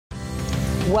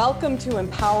Welcome to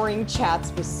Empowering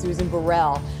Chats with Susan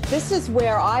Burrell. This is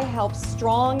where I help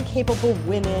strong, capable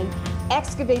women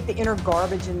excavate the inner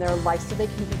garbage in their life so they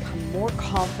can become more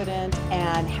confident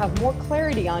and have more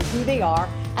clarity on who they are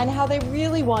and how they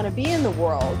really want to be in the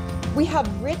world. We have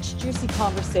rich, juicy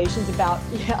conversations about,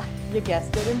 you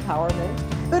guessed it,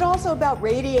 empowerment, but also about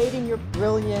radiating your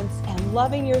brilliance and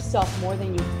loving yourself more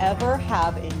than you ever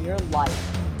have in your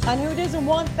life. And who doesn't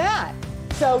want that?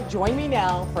 So join me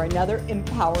now for another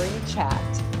empowering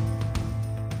chat.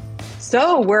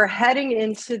 So we're heading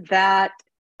into that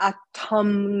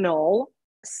autumnal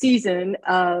season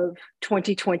of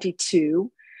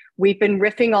 2022. We've been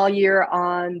riffing all year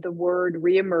on the word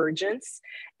reemergence.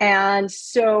 And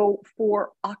so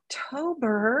for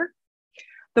October,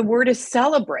 the word is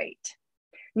celebrate.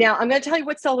 Now, I'm going to tell you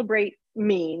what celebrate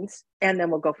means, and then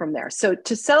we'll go from there. So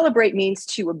to celebrate means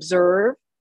to observe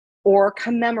or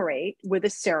commemorate with a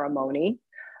ceremony,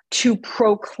 to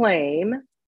proclaim,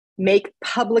 make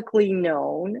publicly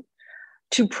known,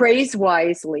 to praise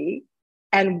wisely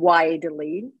and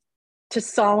widely, to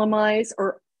solemnize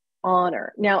or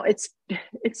honor. Now, it's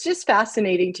just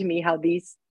fascinating to me how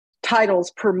these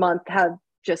titles per month have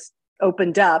just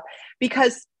opened up,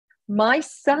 because my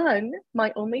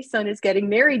only son is getting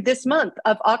married this month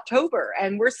of October,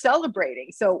 and we're celebrating.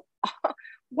 So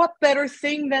what better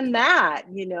thing than that,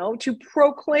 to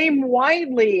proclaim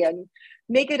widely and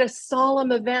make it a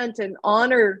solemn event and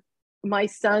honor my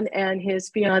son and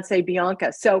his fiancée,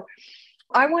 Bianca. So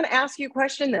I want to ask you a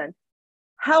question then.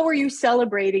 How are you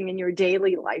celebrating in your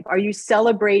daily life? Are you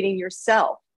celebrating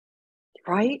yourself,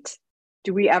 right?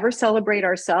 Do we ever celebrate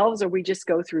ourselves, or we just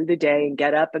go through the day and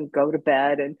get up and go to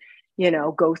bed and,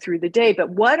 go through the day? But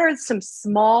what are some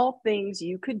small things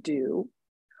you could do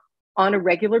on a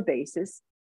regular basis,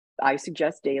 I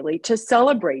suggest daily, to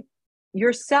celebrate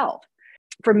yourself?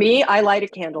 For me, I light a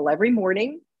candle every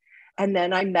morning and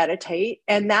then I meditate.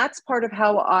 And that's part of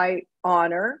how I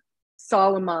honor,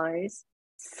 solemnize,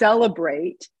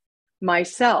 celebrate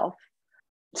myself.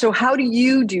 So how do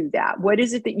you do that? What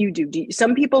is it that you do?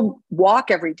 Some people walk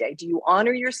every day. Do you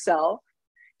honor yourself?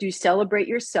 Do you celebrate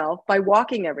yourself by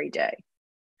walking every day?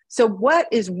 So what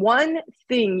is one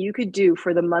thing you could do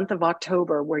for the month of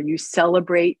October where you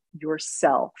celebrate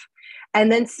yourself?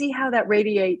 And then see how that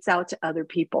radiates out to other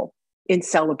people in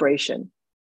celebration.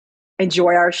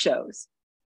 Enjoy our shows.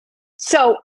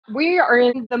 So we are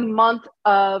in the month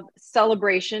of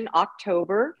celebration,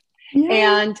 October. Yay.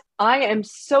 And I am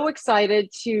so excited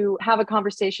to have a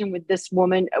conversation with this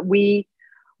woman. We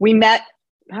met,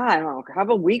 I don't know, a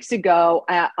couple of weeks ago.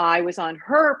 I was on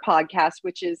her podcast,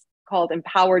 which is called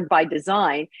Empowered by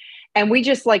Design. And we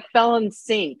just fell in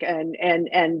sync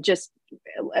and just,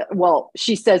 well,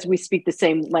 she says we speak the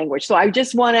same language. So I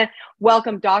just want to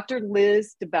welcome Dr.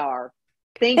 Liz DeBauer.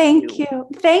 Thank you.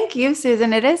 Thank you,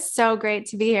 Susan. It is so great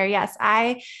to be here. Yes,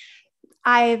 I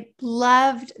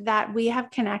loved that we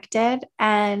have connected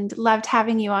and loved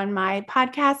having you on my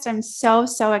podcast. I'm so,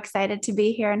 so excited to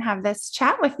be here and have this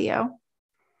chat with you.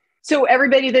 So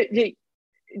everybody,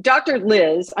 Dr.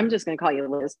 Liz, I'm just going to call you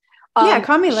Liz.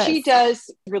 Call me Liz. She does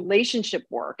relationship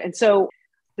work. And so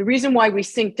the reason why we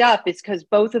synced up is because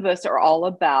both of us are all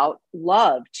about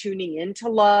love, tuning into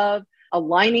love,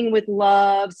 aligning with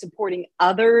love, supporting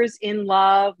others in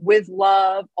love, with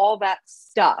love, all that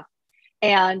stuff.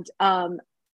 And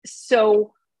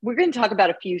so we're going to talk about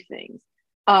a few things.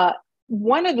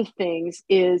 One of the things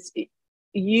is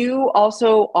you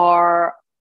also are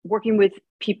working with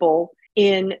people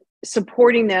in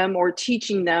supporting them or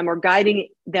teaching them or guiding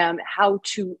them how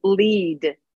to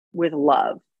lead with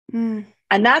love.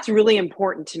 And that's really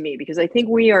important to me, because I think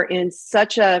we are in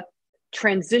such a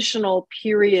transitional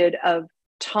period of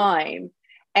time,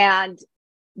 and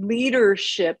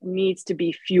leadership needs to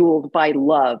be fueled by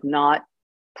love, not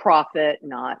profit,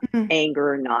 not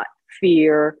anger, not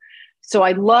fear. So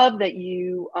I love that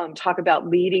you talk about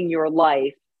leading your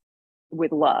life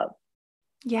with love.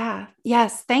 Yeah.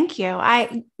 Yes. Thank you.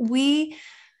 Lead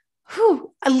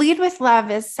with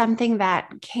love is something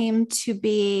that came to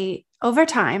be over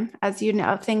time. As you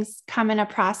know, things come in a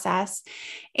process.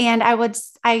 And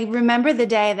I remember the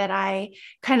day that I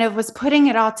kind of was putting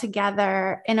it all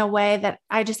together in a way that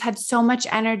I just had so much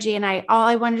energy. And all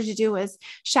I wanted to do was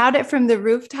shout it from the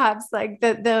rooftops, like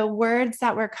the words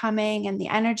that were coming and the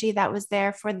energy that was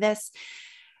there for this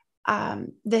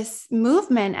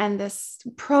movement and this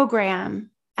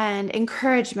program and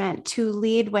encouragement to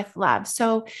lead with love.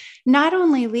 So not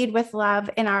only lead with love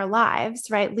in our lives,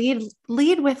 right?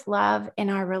 Lead with love in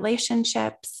our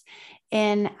relationships,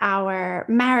 in our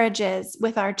marriages,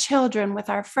 with our children, with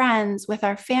our friends, with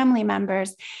our family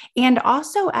members, and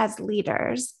also as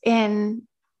leaders in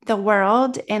the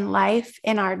world, in life,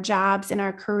 in our jobs, in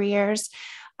our careers.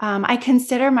 I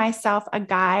consider myself a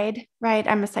guide, right?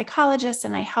 I'm a psychologist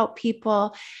and I help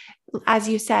people, as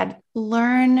you said,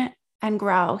 learn and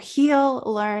grow, heal,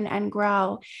 learn and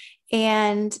grow.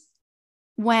 And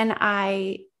when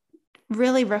I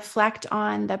really reflect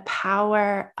on the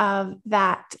power of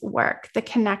that work, the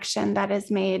connection that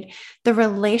is made, the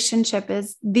relationship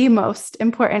is the most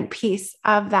important piece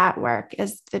of that work,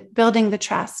 is building the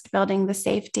trust, building the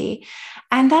safety.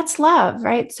 And that's love,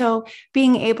 right? So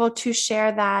being able to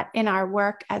share that in our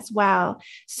work as well.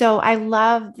 So I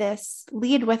love this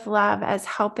Lead with Love as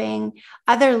helping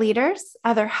other leaders,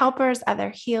 other helpers, other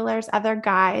healers, other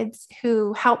guides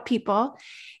who help people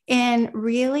in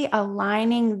really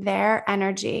aligning their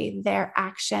energy, their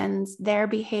actions, their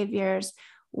behaviors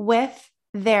with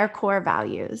their core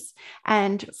values.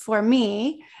 And for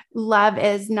me, love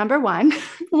is number one,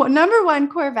 number one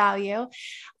core value.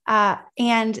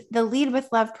 And the Lead with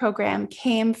Love program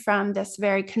came from this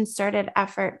very concerted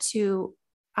effort to,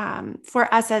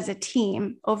 for us as a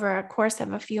team over a course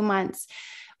of a few months,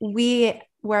 we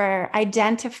were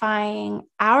identifying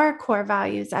our core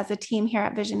values as a team here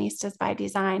at Visionistas by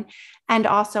Design, and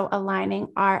also aligning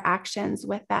our actions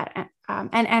with that and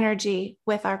energy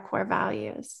with our core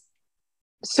values.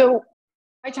 So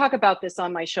I talk about this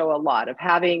on my show a lot, of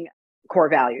having core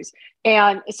values.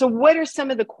 And so what are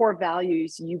some of the core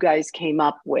values you guys came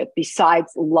up with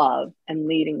besides love and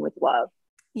leading with love?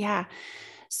 Yeah.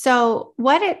 So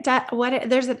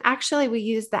actually, we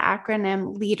use the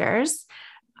acronym LEADERS.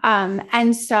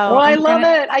 And so I love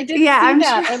it. I didn't see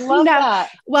that. Sure. I love that.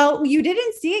 Well, you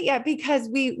didn't see it yet because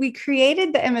we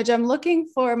created the image. I'm looking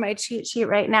for my cheat sheet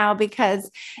right now because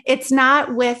it's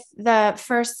not with the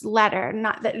first letter.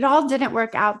 Not that it all didn't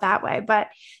work out that way, but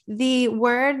the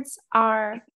words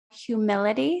are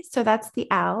humility. So that's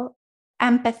the L,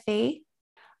 empathy,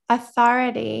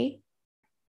 authority,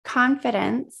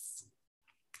 confidence,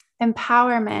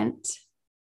 empowerment,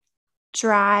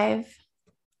 drive,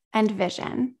 and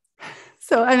vision.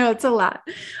 So I know it's a lot.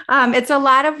 It's a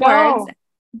lot of words,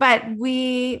 but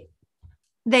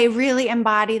they really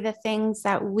embody the things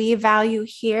that we value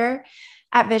here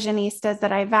at Visionistas,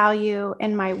 that I value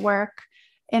in my work,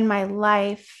 in my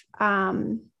life,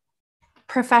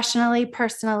 professionally,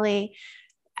 personally.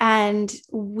 And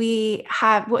we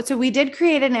did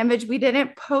create an image. We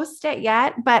didn't post it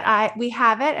yet, but we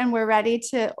have it, and we're ready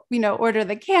to, order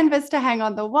the canvas to hang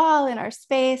on the wall in our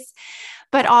space,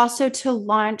 but also to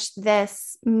launch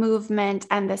this movement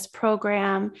and this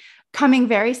program coming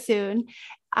very soon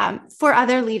for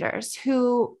other leaders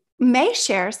who may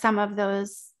share some of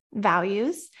those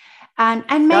values and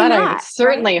may not. I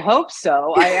certainly hope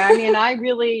so. I mean, I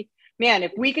really, man,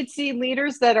 if we could see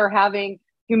leaders that are having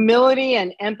humility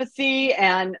and empathy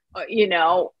and,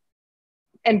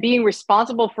 and being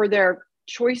responsible for their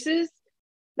choices,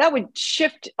 that would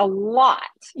shift a lot.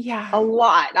 Yeah. A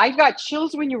lot. I got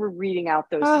chills when you were reading out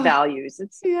those values.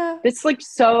 It's like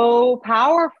so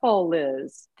powerful,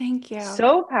 Liz. Thank you.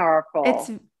 So powerful.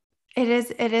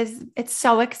 It's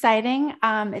so exciting.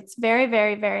 It's very,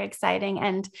 very, very exciting.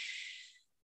 And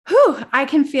I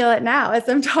can feel it now as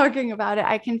I'm talking about it.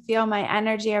 I can feel my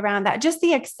energy around that, just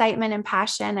the excitement and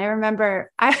passion. I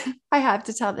remember I have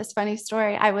to tell this funny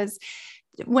story.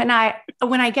 When I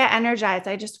get energized,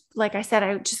 I just, like I said,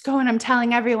 I just go and I'm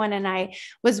telling everyone. And I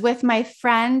was with my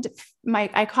friend,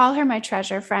 I call her my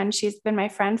treasure friend. She's been my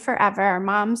friend forever. Our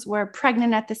moms were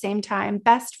pregnant at the same time,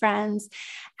 best friends.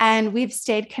 And we've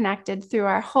stayed connected through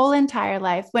our whole entire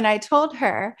life. When I told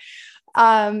her,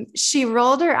 she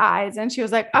rolled her eyes and she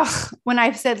was like, oh, when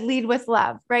I said lead with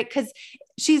love, right? Because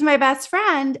she's my best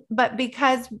friend, but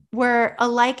because we're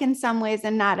alike in some ways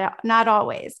and not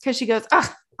always, because she goes,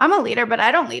 oh, I'm a leader, but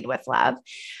I don't lead with love.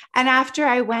 And after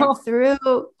I went through,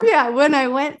 when I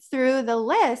went through the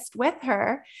list with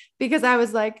her, because I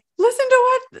was like, listen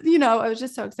to what, I was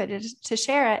just so excited to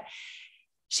share it.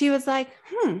 She was like,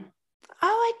 oh,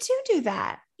 I do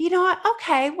that.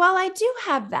 Okay, well, I do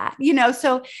have that,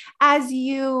 so as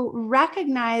you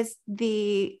recognize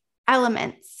the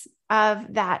elements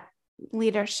of that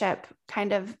leadership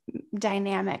kind of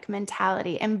dynamic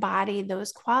mentality, embody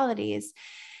those qualities,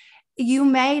 you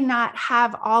may not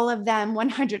have all of them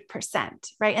 100%,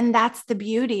 right? And that's the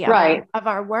beauty of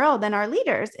our world and our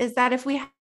leaders, is that if we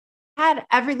had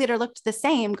every leader looked the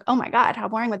same, oh my God, how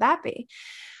boring would that be?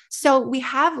 So we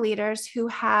have leaders who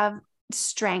have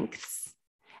strengths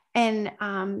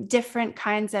and different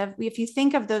kinds of, if you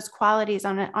think of those qualities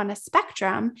on a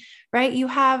spectrum, right?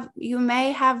 You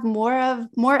may have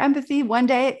more empathy one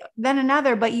day than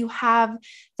another, but you have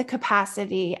the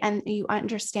capacity and you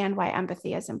understand why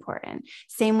empathy is important.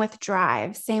 Same with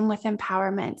drive, same with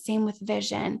empowerment, same with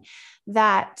vision,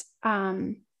 that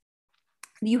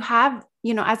you have,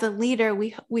 as a leader,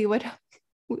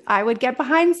 I would get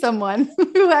behind someone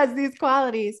who has these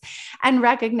qualities and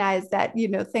recognize that,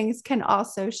 things can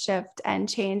also shift and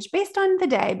change based on the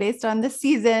day, based on the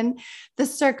season, the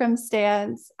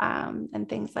circumstance, and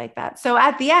things like that. So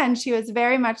at the end, she was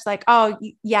very much like, oh,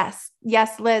 yes,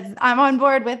 Liz, I'm on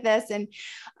board with this. And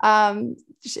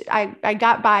I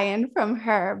got buy-in from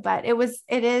her, but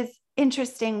it is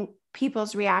interesting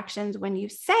people's reactions when you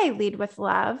say lead with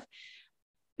love.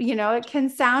 It can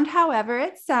sound however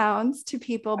it sounds to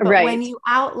people, but Right. when you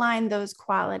outline those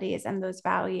qualities and those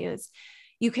values,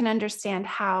 you can understand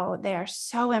how they are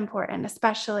so important,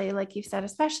 especially, like you said,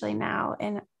 especially now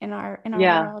in our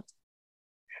world.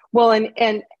 Well,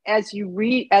 and as you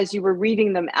were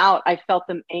reading them out, I felt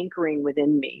them anchoring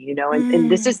within me, and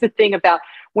this is the thing about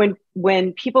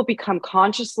when people become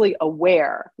consciously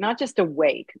aware, not just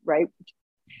awake, right?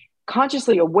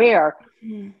 Consciously aware.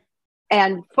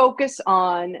 And focus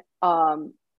on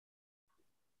the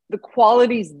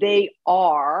qualities they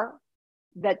are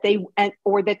that they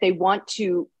want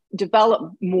to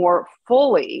develop more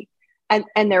fully, and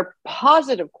their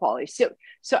positive qualities.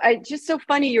 So just so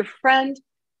funny. Your friend,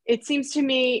 it seems to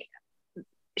me,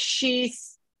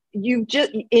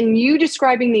 in you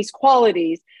describing these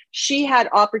qualities, she had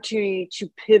opportunity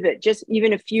to pivot just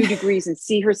even a few degrees and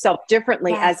see herself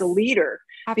differently as a leader.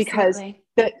 Absolutely. Because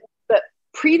the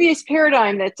previous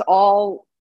paradigm, that's all,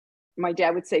 my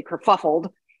dad would say,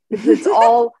 kerfuffled. It's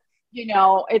all,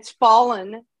 it's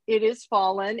fallen. It is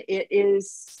fallen. It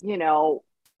is,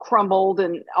 crumbled,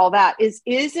 and all that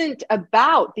isn't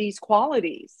about these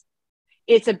qualities.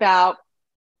 It's about,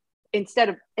 instead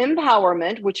of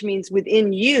empowerment, which means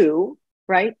within you,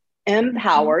 right?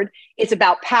 Empowered. It's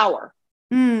about power.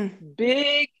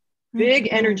 Big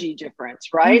energy difference,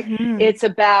 right? It's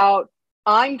about,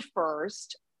 I'm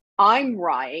first, I'm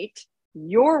right,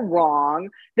 you're wrong,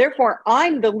 therefore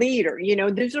I'm the leader.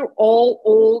 These are all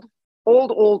old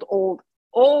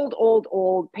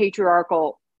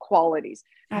patriarchal qualities.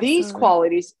 Absolutely. These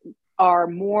qualities are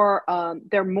more,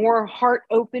 they're more heart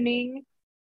opening,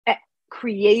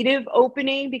 creative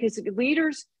opening, because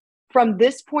leaders from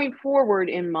this point forward,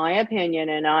 in my opinion,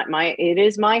 and it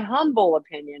is my humble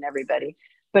opinion, everybody,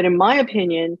 but in my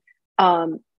opinion,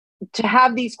 to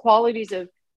have these qualities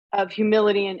of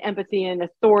humility and empathy and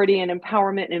authority and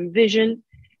empowerment and vision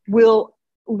will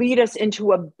lead us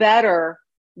into a better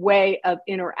way of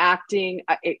interacting.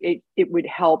 It would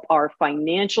help our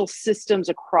financial systems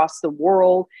across the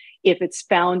world if it's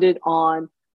founded on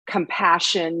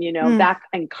compassion, that,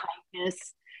 and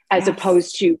kindness, as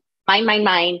opposed to mine,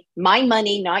 my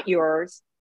money, not yours.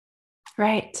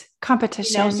 Right.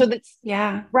 Competition. So that's,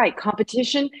 right.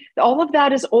 Competition. All of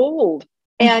that is old.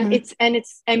 And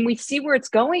and we see where it's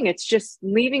going. It's just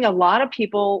leaving a lot of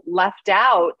people left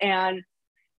out. And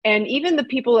even the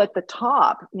people at the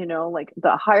top, like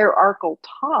the hierarchical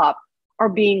top, are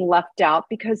being left out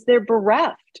because they're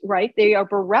bereft, right? They are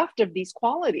bereft of these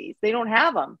qualities. They don't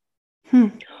have them.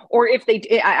 Or if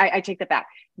they, I take that back.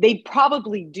 They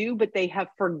probably do, but they have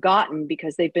forgotten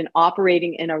because they've been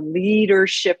operating in a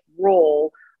leadership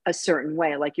role a certain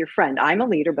way. Like your friend, I'm a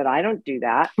leader, but I don't do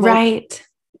that. Right.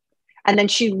 And then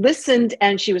she listened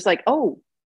and she was like, oh,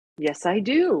 yes, I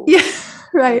do. Yeah,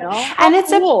 right. And it's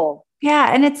cool.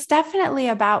 And it's definitely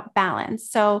about balance.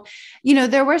 So,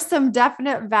 there were some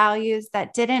definite values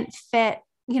that didn't fit,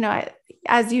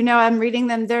 as I'm reading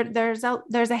them, there's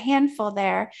a handful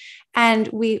there, and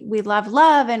we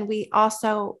love. And we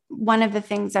also, one of the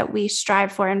things that we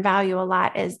strive for and value a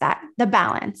lot is that the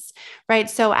balance, right?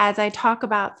 So as I talk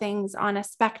about things on a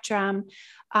spectrum,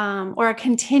 or a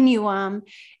continuum,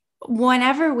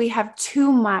 whenever we have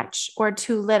too much or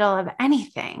too little of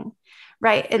anything,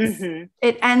 right?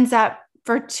 It ends up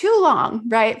for too long,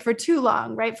 right? For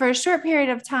a short period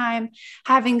of time,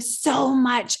 having so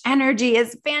much energy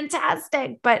is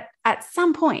fantastic. But at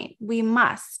some point we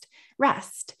must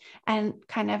rest and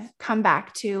kind of come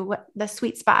back to the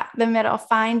sweet spot, the middle,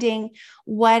 finding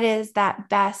what is that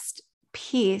best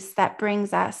piece that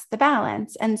brings us the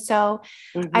balance. And so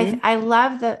I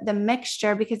love the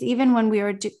mixture, because even when we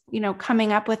were,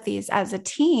 coming up with these as a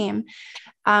team,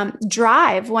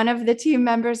 Drive, one of the team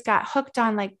members got hooked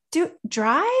on like, do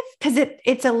drive, because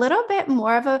it's a little bit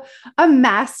more of a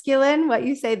masculine, what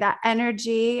you say, that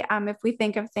energy. If we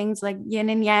think of things like yin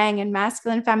and yang and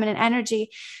masculine, feminine energy,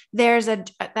 there's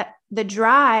that the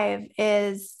drive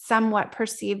is somewhat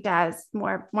perceived as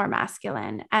more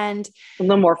masculine and a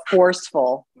little more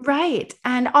forceful. Right.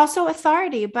 And also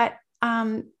authority. But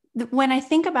when I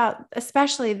think about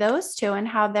especially those two and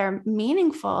how they're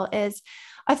meaningful, is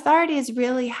authority is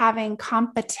really having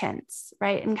competence,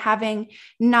 right? And having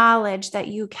knowledge that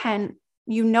you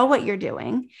know what you're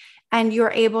doing, and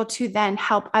you're able to then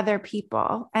help other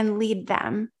people and lead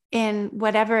them in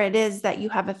whatever it is that you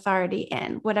have authority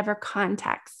in, whatever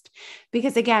context.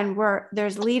 Because again,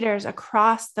 there's leaders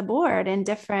across the board in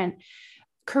different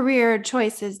career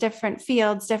choices, different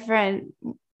fields, different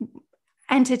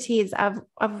entities of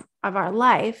our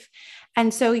life.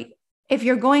 And so if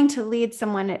you're going to lead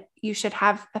someone, you should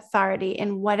have authority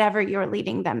in whatever you're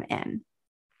leading them in.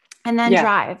 And then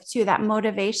drive to that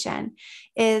motivation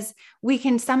is we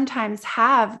can sometimes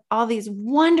have all these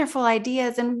wonderful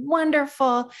ideas and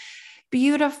wonderful,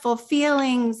 beautiful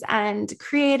feelings and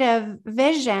creative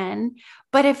vision.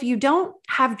 But if you don't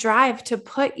have drive to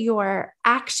put your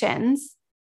actions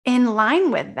in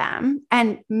line with them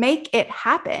and make it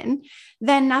happen,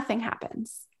 then nothing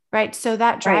happens, right? So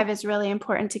that drive is really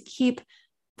important to keep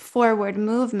forward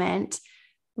movement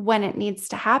when it needs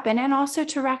to happen, and also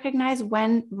to recognize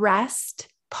when rest,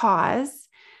 pause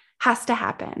has to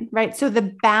happen, right? So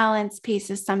the balance piece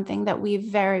is something that we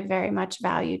very, very much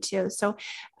value too. So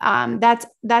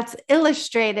that's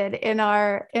illustrated in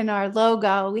our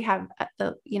logo. We have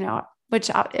which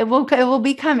it will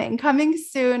be coming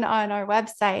soon on our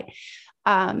website.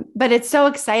 But it's so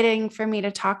exciting for me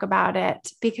to talk about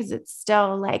it because it's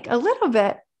still like a little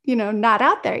bit, not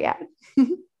out there yet.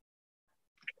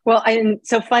 Well, and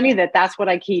so funny that's what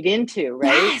I keyed into,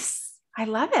 right? Yes, I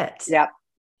love it. Yep.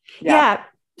 Yeah.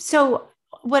 So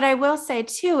what I will say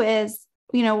too is,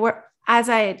 as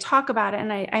I talk about it,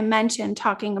 and I mentioned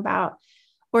talking about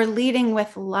or leading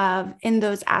with love in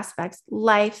those aspects,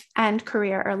 life and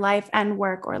career, or life and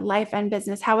work, or life and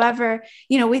business. However,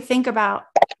 we think about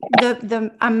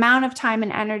the amount of time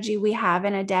and energy we have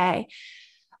in a day.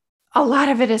 A lot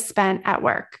of it is spent at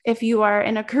work. If you are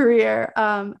in a career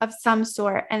of some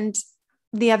sort, and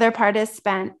the other part is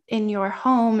spent in your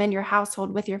home, in your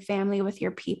household, with your family, with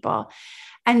your people.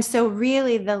 And so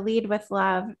really the lead with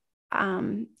love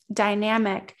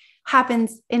dynamic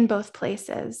happens in both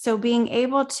places. So being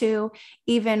able to,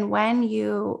 even when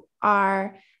you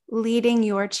are leading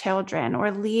your children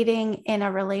or leading in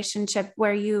a relationship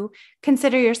where you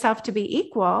consider yourself to be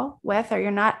equal with, or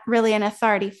you're not really an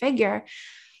authority figure,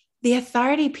 the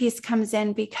authority piece comes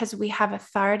in because we have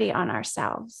authority on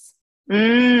ourselves.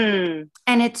 And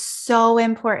it's so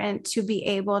important to be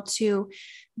able to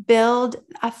build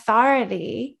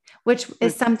authority, which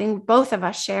is something both of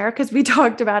us share because we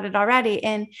talked about it already,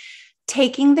 in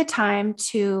taking the time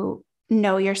to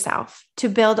know yourself, to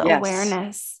build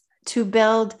awareness, to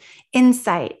build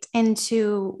insight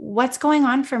into what's going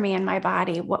on for me in my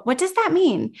body. What does that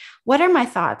mean? What are my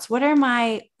thoughts? What are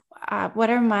my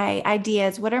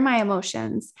ideas? What are my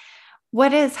emotions?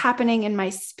 What is happening in my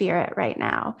spirit right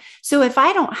now? So if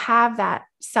I don't have that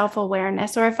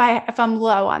self-awareness, or if I'm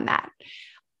low on that,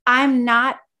 I'm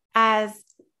not as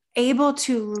able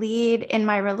to lead in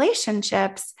my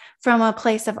relationships from a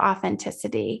place of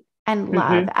authenticity and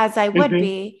love as I would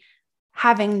be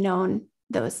having known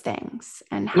those things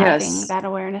and having that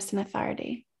awareness and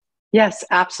authority. Yes,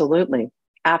 absolutely.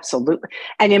 Absolutely.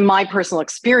 And in my personal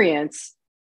experience,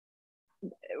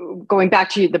 going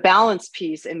back to the balance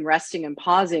piece and resting and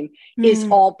pausing is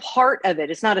all part of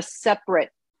it. It's not a separate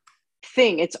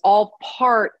thing. It's all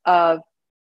part of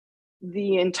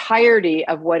the entirety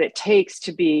of what it takes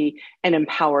to be an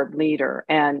empowered leader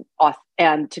and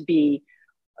to be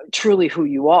truly who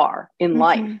you are in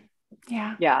life.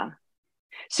 Yeah.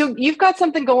 So you've got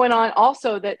something going on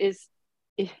also that is,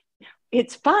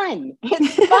 it's fun.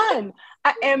 It's fun.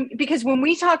 And because when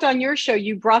we talked on your show,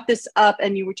 you brought this up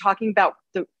and you were talking about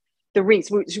the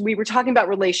rings. We were talking about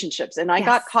relationships, and I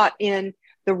got caught in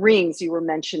the rings you were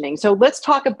mentioning. So let's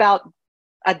talk about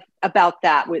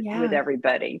that with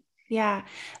everybody. Yeah.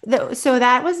 So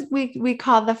that was, we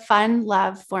call the fun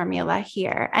love formula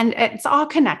here, and it's all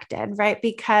connected, right?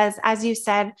 Because as you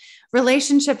said,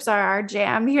 relationships are our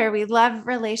jam here. We love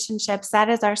relationships. That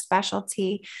is our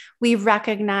specialty. We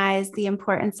recognize the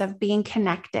importance of being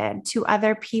connected to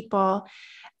other people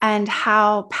and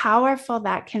how powerful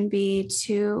that can be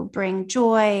to bring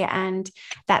joy and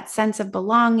that sense of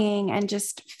belonging and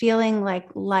just feeling like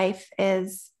life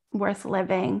is worth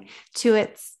living to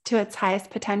its highest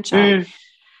potential.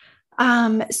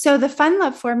 So the Fun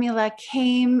Love formula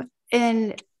came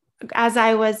in as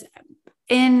I was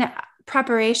in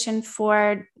preparation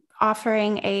for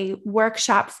offering a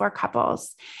workshop for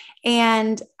couples.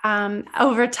 And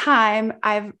over time,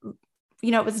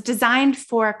 it was designed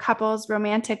for couples,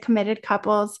 romantic, committed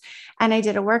couples. And I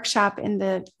did a workshop in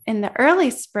the late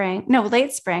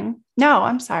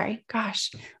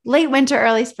winter,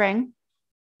 early spring.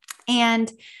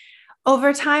 And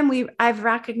over time, I've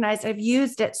recognized I've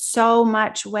used it so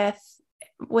much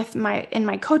in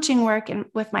my coaching work and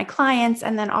with my clients.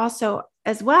 And then also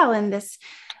as well in this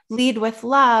Lead with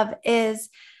Love is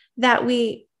that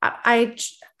I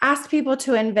asked people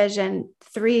to envision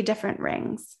 3 different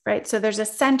rings, right? So there's a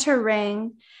center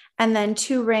ring and then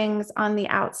 2 rings on the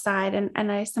outside.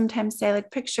 And I sometimes say,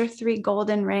 like, picture 3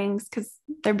 golden rings because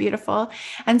they're beautiful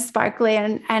and sparkly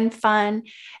and fun.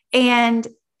 And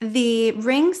the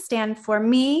rings stand for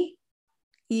me,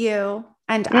 you,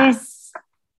 and us.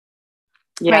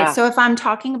 Yeah. Right. So if I'm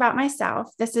talking about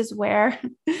myself, this is where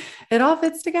it all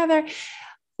fits together.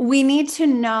 We need to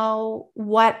know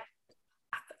what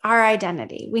our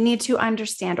identity. We need to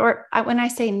understand, or when I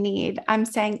say need, I'm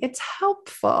saying it's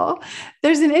helpful.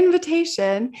 There's an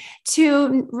invitation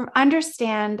to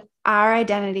understand our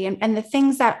identity and the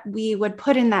things that we would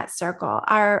put in that circle,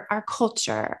 our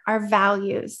culture, our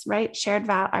values, right?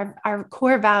 Our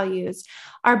core values,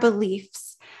 our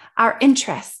beliefs, our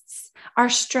interests, our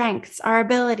strengths, our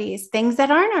abilities, things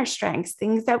that aren't our strengths,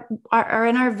 things that are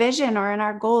in our vision or in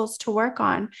our goals to work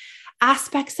on,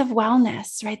 aspects of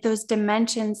wellness, right? Those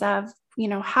dimensions of,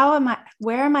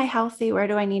 where am I healthy? Where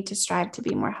do I need to strive to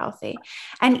be more healthy?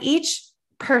 And each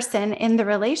person in the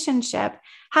relationship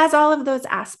has all of those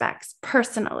aspects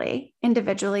personally,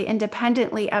 individually,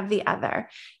 independently of the other.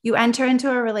 You enter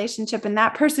into a relationship and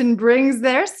that person brings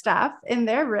their stuff in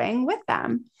their ring with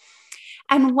them.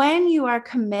 And when you are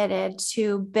committed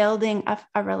to building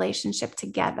a relationship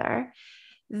together,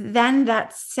 then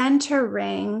that center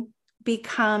ring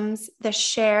becomes the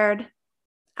shared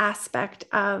aspect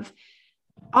of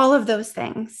all of those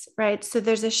things, right? So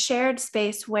there's a shared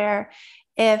space where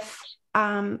if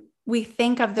we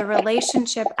think of the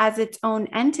relationship as its own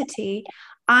entity,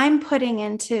 I'm putting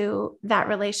into that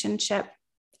relationship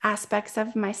aspects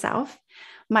of myself.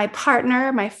 My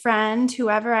partner, my friend,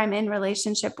 whoever I'm in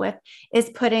relationship with is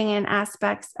putting in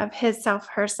aspects of his self,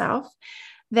 herself,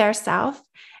 their self.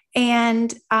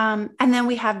 And then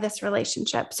we have this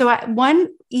relationship. So one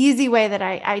easy way that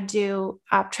I do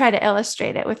try to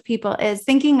illustrate it with people is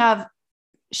thinking of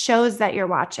shows that you're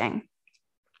watching,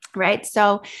 right?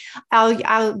 So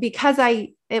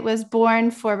it was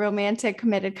born for romantic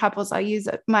committed couples. I'll use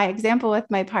my example with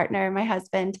my partner, my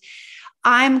husband.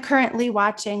 I'm currently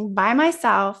watching by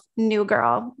myself New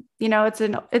Girl.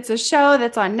 It's a show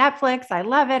that's on Netflix. I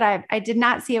love it. I did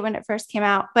not see it when it first came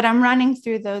out, but I'm running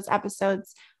through those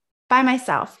episodes by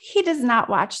myself. He does not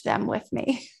watch them with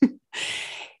me.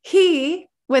 He,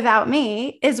 without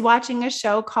me, is watching a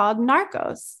show called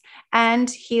Narcos, and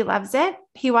he loves it.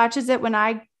 He watches it when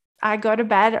I go to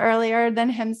bed earlier than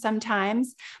him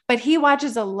sometimes, but he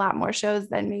watches a lot more shows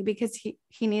than me because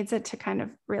he needs it to kind of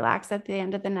relax at the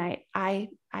end of the night. I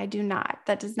do not.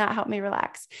 That does not help me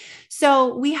relax.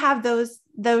 So we have those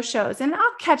shows, and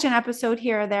I'll catch an episode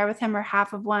here or there with him or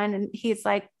half of one. And he's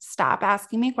like, stop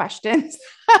asking me questions.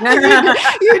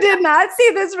 You did not see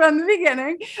this from the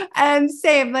beginning. And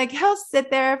same, like he'll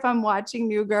sit there if I'm watching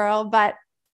New Girl, but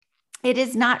it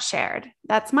is not shared.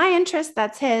 That's my interest.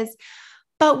 That's his.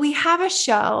 But we have a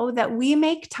show that we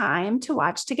make time to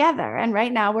watch together. And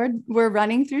right now we're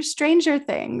running through Stranger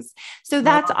Things. So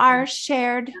that's our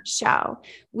shared show.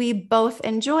 We both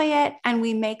enjoy it and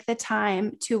we make the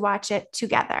time to watch it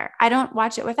together. I don't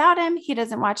watch it without him. He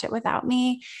doesn't watch it without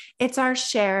me. It's our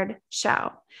shared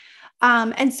show.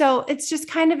 And so it's just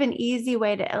kind of an easy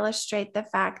way to illustrate the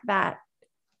fact that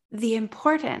the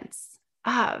importance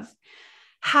of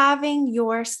having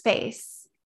your space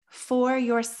for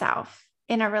yourself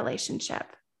in a relationship,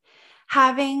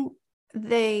 having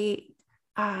the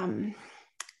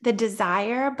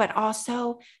desire, but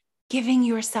also giving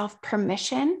yourself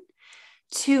permission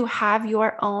to have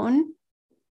your own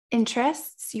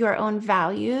interests, your own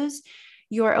values,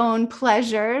 your own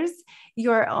pleasures,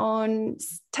 your own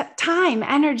time,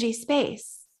 energy,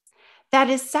 space that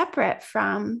is separate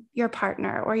from your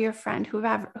partner or your friend,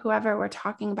 whoever we're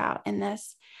talking about in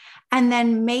this. And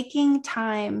then making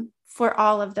time for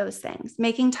all of those things,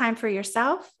 making time for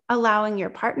yourself, allowing your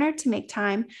partner to make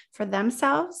time for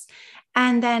themselves,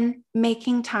 and then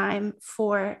making time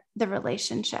for the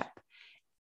relationship.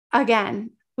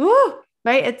 Again,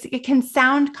 right? It can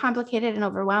sound complicated and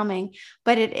overwhelming,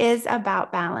 but it is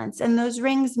about balance. And those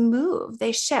rings move,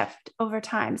 they shift over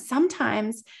time.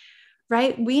 Sometimes,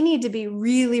 right, we need to be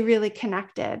really, really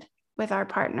connected with our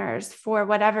partners for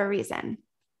whatever reason.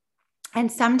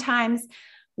 And sometimes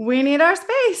we need our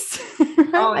space. Right?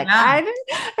 Oh, yeah.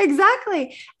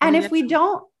 Exactly. And Oh, if we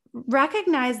don't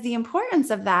recognize the importance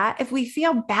of that, if we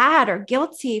feel bad or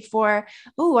guilty for,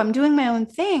 oh, I'm doing my own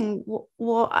thing,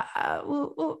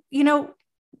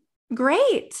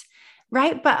 great,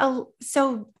 right? But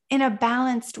so in a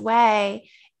balanced way,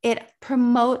 it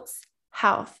promotes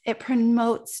health, it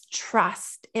promotes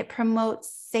trust, it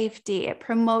promotes safety, it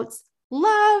promotes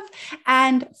love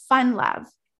and fun love,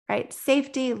 right?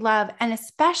 Safety, love, and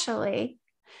especially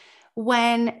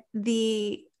when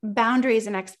the boundaries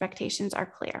and expectations are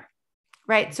clear,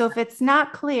 right? So if it's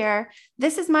not clear,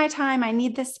 this is my time, I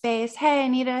need this space. Hey, I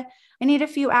need a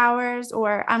few hours,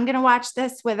 or I'm going to watch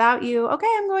this without you. Okay,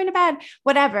 I'm going to bed,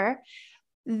 whatever.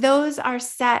 Those are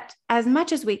set as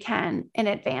much as we can in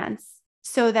advance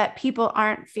so that people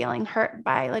aren't feeling hurt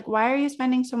by like, why are you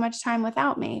spending so much time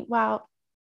without me? Well,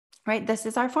 right. This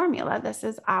is our formula. This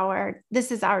is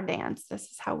our dance.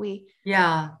 This is how we.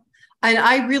 Yeah. And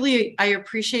I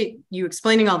appreciate you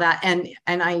explaining all that. And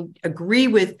I agree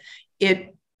with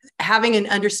it having an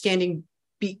understanding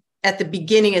at the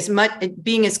beginning, as much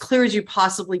being as clear as you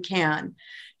possibly can,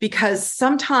 because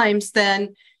sometimes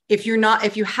then if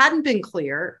you hadn't been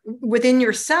clear within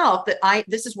yourself that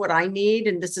this is what I need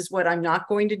and this is what I'm not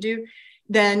going to do,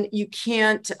 then you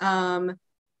can't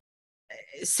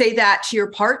say that to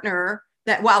your partner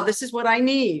that, wow, this is what I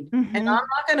need. Mm-hmm. And I'm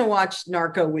not going to watch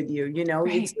Narco with you. You know,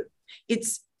 right.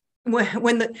 it's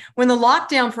when the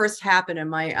lockdown first happened and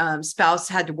my spouse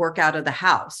had to work out of the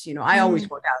house, you know, I always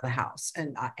work out of the house.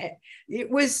 And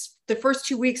it was the first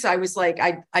 2 weeks I was like,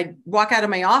 I walk out of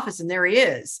my office and there he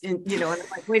is. And, you know, and I'm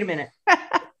like, wait a minute.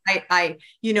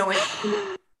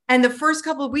 And the first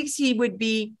couple of weeks he'd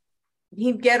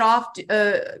get off,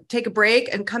 take a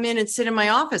break and come in and sit in my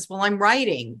office while I'm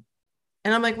writing.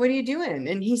 And I'm like, what are you doing?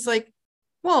 And he's like,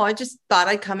 well, I just thought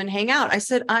I'd come and hang out. I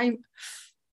said, I'm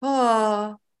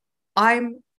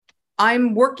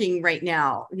working right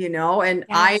now, you know, and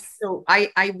yes.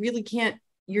 I really can't,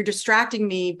 you're distracting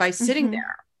me by sitting mm-hmm.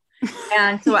 there.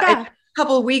 And so yeah. a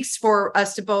couple of weeks for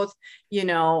us to both, you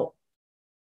know,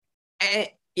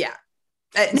 yeah.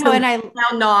 No, so and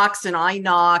now knocks and I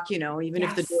knock, you know, even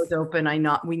yes. if the door's open,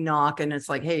 we knock and it's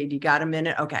like, hey, do you got a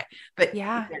minute? Okay. But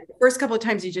yeah, the first couple of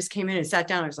times he just came in and sat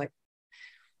down, I was like,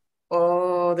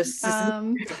 oh, this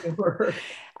isn't work.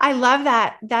 I love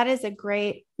that. That is a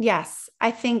great, yes.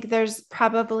 I think there's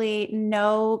probably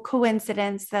no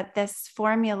coincidence that this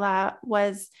formula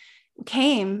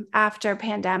came after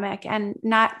pandemic, and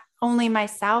not only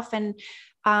myself and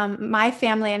my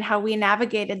family and how we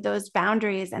navigated those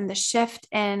boundaries and the shift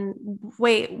in,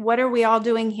 wait, what are we all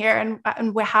doing here? And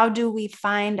how do we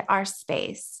find our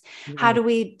space? Yeah. How do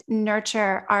we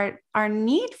nurture our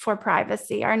need for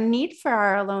privacy, our need for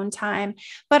our alone time,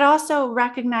 but also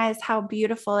recognize how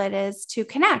beautiful it is to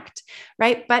connect,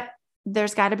 right? But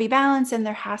there's got to be balance and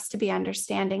there has to be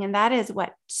understanding. And that is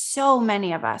what so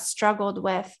many of us struggled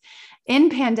with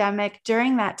in pandemic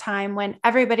during that time when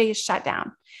everybody is shut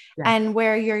down. Yeah. And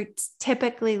where you're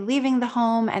typically leaving the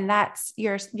home, and that's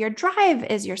your drive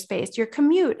is your space, your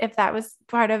commute, if that was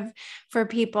for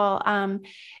people,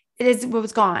 it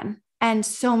was gone. And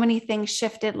so many things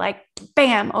shifted like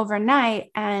bam overnight,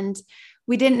 and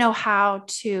we didn't know how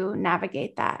to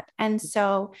navigate that. And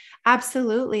so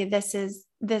absolutely, that's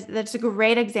a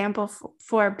great example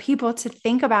for people to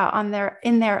think about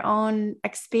in their own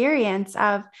experience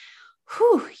of,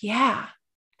 yeah.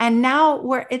 And now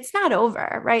it's not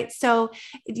over, right? So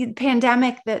the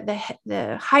pandemic,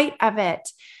 the height of it,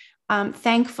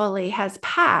 thankfully has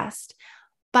passed,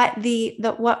 but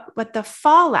what the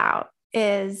fallout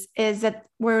is that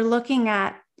we're looking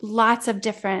at lots of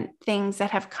different things that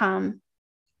have come,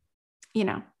 you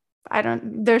know,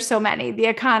 there's so many, the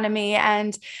economy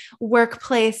and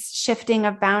workplace shifting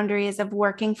of boundaries of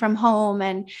working from home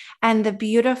and the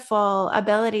beautiful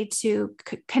ability to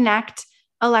connect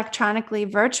electronically,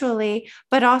 virtually,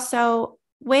 but also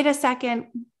wait a second,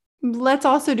 let's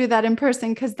also do that in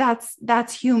person, because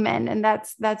that's human and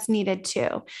that's needed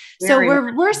too. So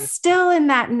we're still in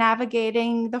that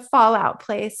navigating the fallout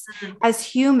place as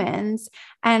humans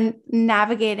and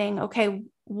navigating, okay,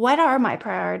 what are my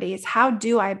priorities? How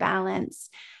do I balance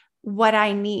what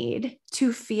I need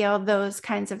to feel those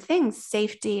kinds of things,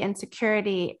 safety and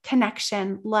security,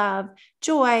 connection, love,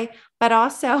 joy, but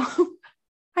also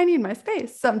I need my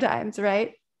space sometimes,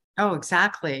 right? Oh,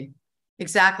 exactly.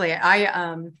 Exactly.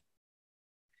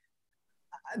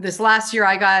 this last year,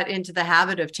 I got into the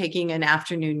habit of taking an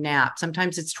afternoon nap.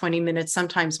 Sometimes it's 20 minutes.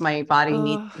 Sometimes my body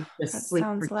needs to That just sleep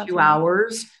for sounds 2 lovely.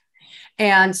 hours.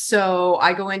 And so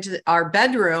I go into our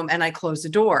bedroom and I close the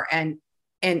door, and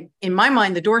in my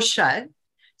mind, the door's shut.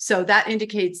 So that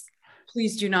indicates,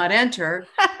 please do not enter.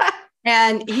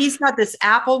 And he's got this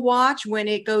Apple Watch. When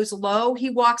it goes low, he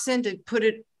walks in to put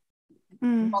it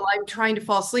while I'm trying to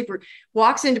fall asleep, or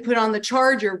walks in to put on the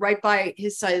charger right by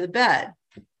his side of the bed.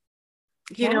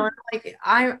 You know, like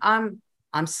I'm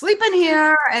sleeping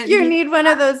here, and you need one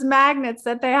of those magnets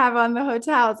that they have on the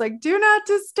hotels, like do not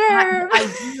disturb.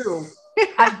 I do.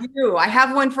 I do. I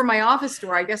have one for my office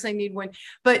door. I guess I need one,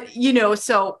 but you know,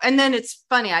 so, and then it's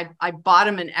funny. I bought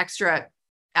him an extra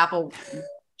Apple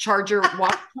charger,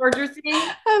 watch charger thing.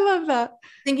 I love that.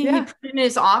 Thinking he put it in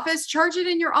his office. Charge it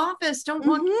in your office. Don't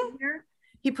walk in here.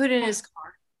 He put it in his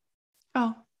car.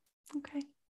 Oh, okay.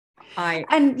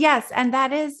 And yes, and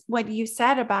that is what you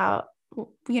said about,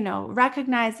 you know,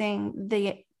 recognizing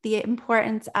the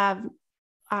importance of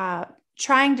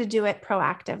trying to do it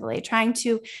proactively, trying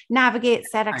to navigate,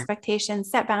 set expectations,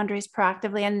 set boundaries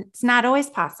proactively. And it's not always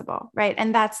possible, right?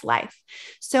 And that's life.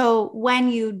 So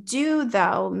when you do,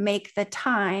 though, make the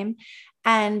time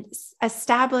and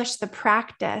establish the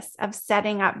practice of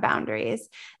setting up boundaries,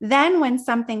 then when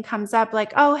something comes up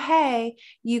like, oh, hey,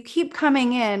 you keep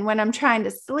coming in when I'm trying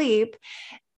to sleep,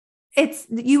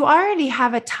 you already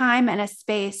have a time and a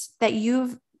space that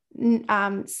you've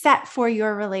set for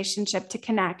your relationship to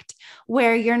connect,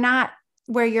 where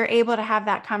you're able to have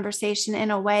that conversation in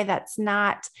a way that's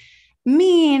not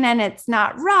mean, and it's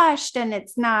not rushed, and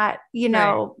it's not, you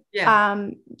know,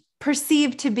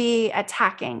 perceived to be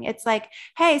attacking. It's like,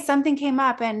 hey, something came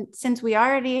up. And since we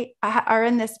already are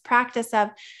in this practice of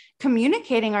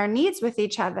communicating our needs with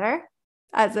each other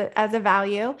as a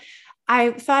value,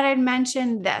 I thought I'd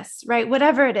mention this, right?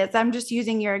 Whatever it is, I'm just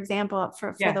using your example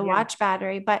for the watch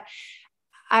battery, but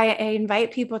I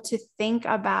invite people to think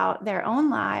about their own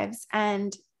lives,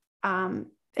 and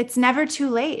it's never too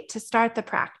late to start the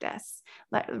practice,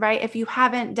 right? If you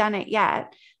haven't done it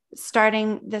yet,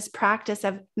 starting this practice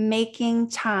of making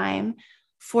time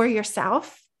for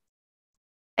yourself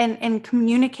and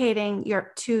communicating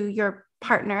to your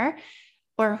partner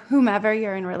or whomever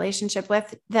you're in relationship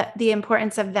with, the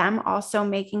importance of them also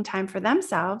making time for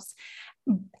themselves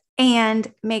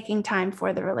and making time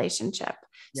for the relationship,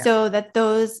 so that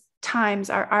those times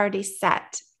are already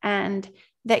set and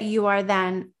that you are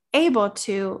then able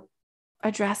to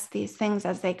address these things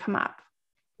as they come up.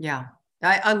 Yeah.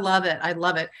 I love it. I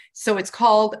love it. So it's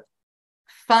called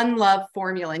Fun Love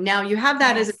Formula. Now you have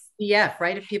that as a PDF,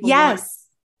 right? If people want.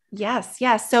 Yes.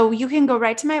 So you can go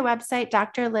right to my website,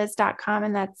 drliz.com,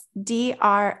 and that's drlyz.com,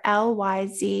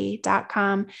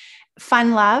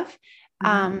 Fun Love.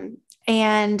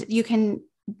 And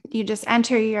you just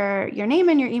enter your name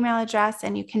and your email address,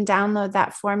 and you can download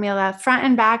that formula front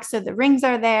and back. So the rings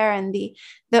are there, and the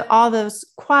all those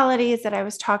qualities that I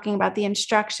was talking about, the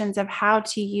instructions of how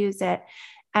to use it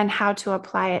and how to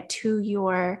apply it to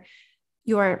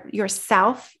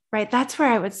yourself, right? That's where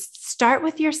I would start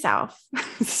with yourself.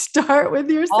 Start with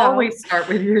yourself. Always start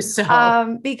with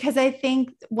yourself. Because I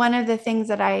think one of the things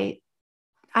that I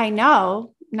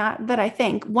know, not that I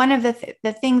think, one of the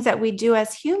things that we do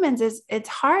as humans is it's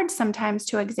hard sometimes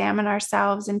to examine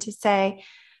ourselves and to say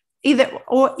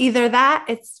either that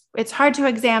it's hard to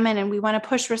examine and we want to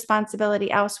push responsibility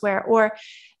elsewhere,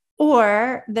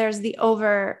 or there's the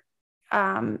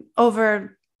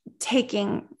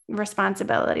overtaking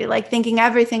responsibility, like thinking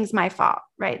everything's my fault,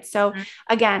 right? So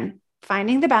again,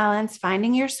 finding the balance,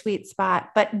 finding your sweet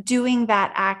spot, but doing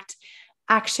that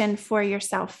action for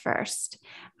yourself first.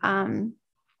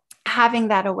 Having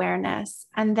that awareness,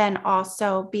 and then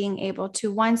also being able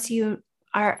to, once you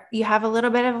have a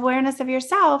little bit of awareness of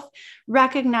yourself,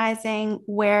 recognizing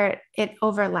where it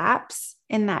overlaps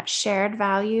in that shared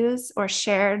values or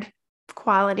shared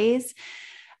qualities,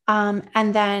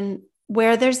 and then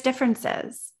where there's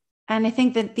differences. And I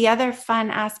think that the other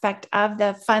fun aspect of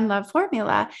the Fun Love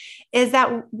formula is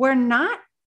that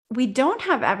we don't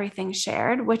have everything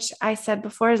shared, which I said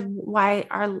before is why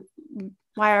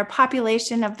our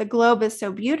population of the globe is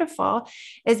so beautiful,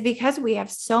 is because we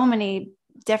have so many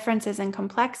differences and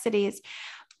complexities.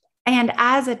 And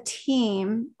as a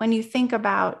team, when you think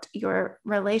about your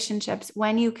relationships,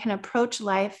 when you can approach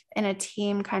life in a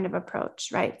team kind of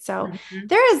approach, right? So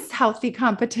there is healthy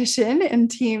competition in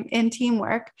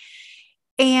teamwork.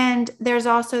 And there's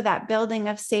also that building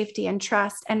of safety and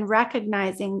trust, and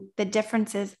recognizing the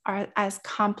differences are as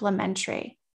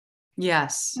complementary.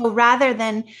 Yes. So rather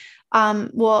than,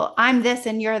 well, I'm this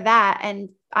and you're that, and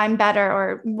I'm better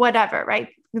or whatever, right?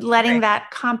 letting Right.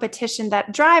 that competition,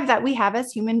 that drive that we have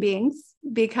as human beings,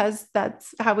 because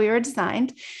that's how we were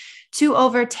designed, to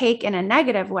overtake in a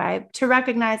negative way, to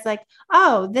recognize like,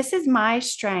 oh, this is my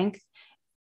strength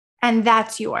and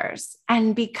that's yours.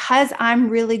 And because I'm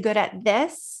really good at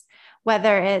this,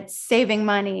 whether it's saving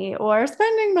money or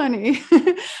spending money,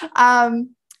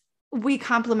 we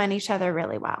complement each other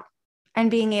really well. And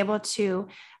being able to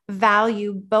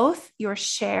value both your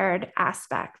shared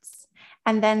aspects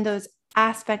and then those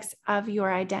aspects of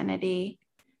your identity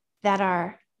that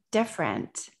are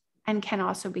different and can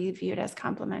also be viewed as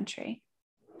complementary.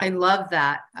 I love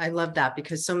that. I love that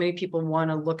because so many people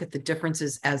want to look at the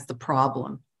differences as the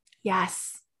problem.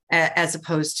 Yes. As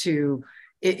opposed to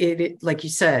it like you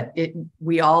said,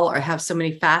 we all have so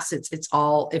many facets. It's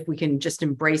all, if we can just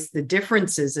embrace the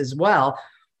differences as well,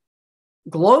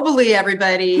 globally,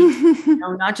 everybody,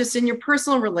 not just in your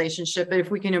personal relationship, but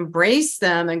if we can embrace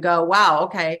them and go, wow,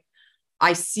 okay,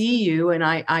 I see you and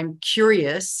I'm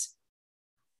curious,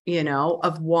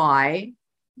 of why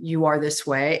you are this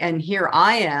way. And here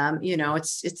I am,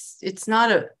 it's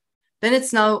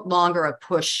no longer a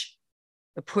push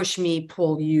me,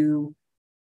 pull you.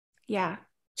 Yeah.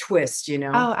 Twist,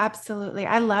 Oh, absolutely.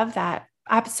 I love that.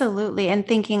 Absolutely. And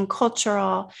thinking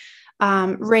cultural,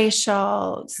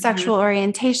 racial, sexual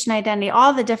orientation identity,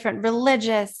 all the different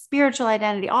religious, spiritual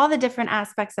identity, all the different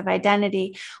aspects of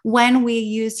identity when we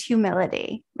use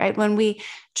humility, right? When we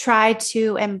try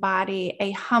to embody a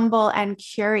humble and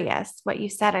curious, what you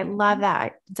said, I love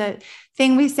that. The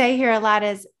thing we say here a lot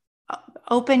is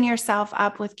open yourself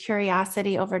up with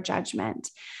curiosity over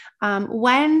judgment.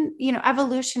 When,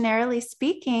 evolutionarily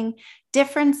speaking,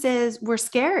 differences were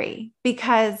scary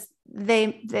because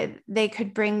they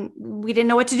could bring, we didn't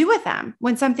know what to do with them.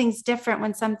 When something's different,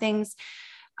 when something's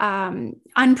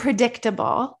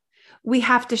unpredictable, we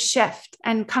have to shift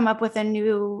and come up with a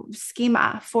new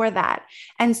schema for that.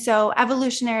 And so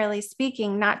evolutionarily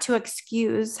speaking, not to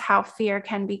excuse how fear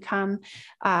can become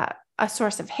a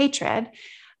source of hatred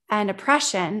and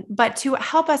oppression, but to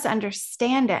help us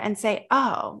understand it and say,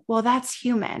 oh, well, that's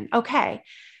human. Okay.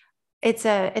 It's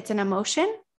an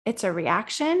emotion, it's a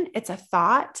reaction, it's a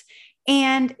thought,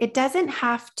 and it doesn't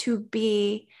have to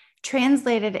be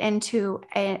translated into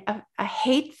a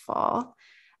hateful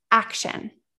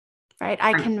action, right?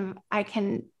 I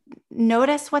can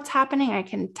notice what's happening. I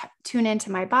can tune into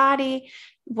my body.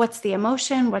 What's the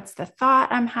emotion? What's the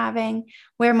thought I'm having?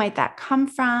 Where might that come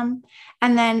from?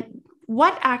 And then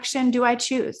what action do I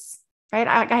choose, right?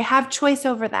 I have choice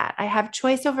over that. I have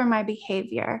choice over my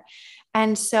behavior.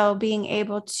 And so being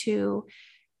able to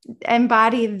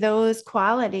embody those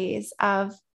qualities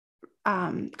of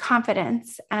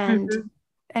confidence and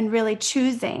really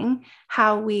choosing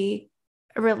how we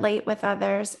relate with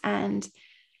others and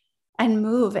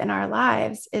move in our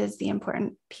lives is the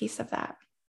important piece of that.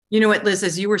 You know what, Liz,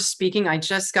 as you were speaking, I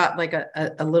just got like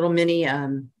a little mini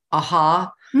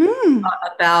aha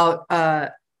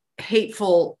about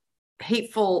hateful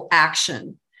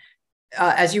action.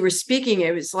 As you were speaking,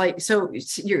 it was like, so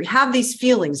you have these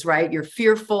feelings, right? You're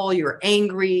fearful, you're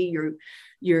angry,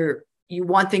 you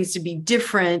want things to be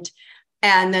different.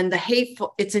 And then the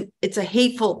hateful, it's a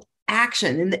hateful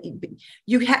action.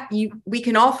 And we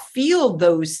can all feel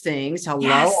those things. Hello,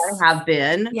 yes. I have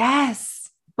been. Yes.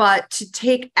 But to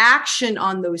take action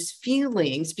on those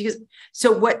feelings, because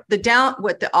so what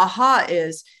the aha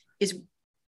is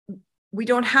we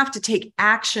don't have to take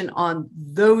action on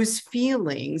those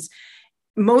feelings.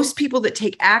 Most people that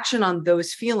take action on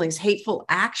those feelings, hateful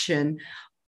action,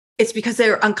 it's because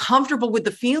they're uncomfortable with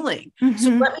the feeling. So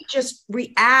let me just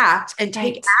react and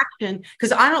take action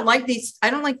because I don't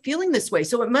like feeling this way.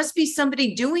 So it must be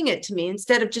somebody doing it to me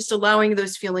instead of just allowing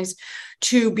those feelings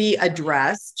to be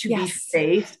addressed, to be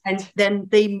faced. And then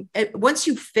once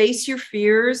you face your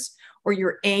fears or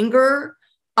your anger,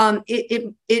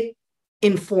 it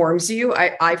informs you,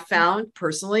 I found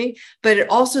personally, but it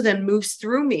also then moves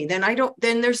through me.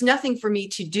 Then there's nothing for me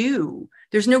to do.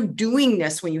 There's no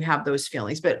doingness when you have those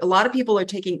feelings, but a lot of people are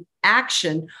taking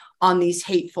action on these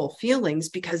hateful feelings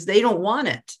because they don't want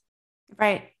it.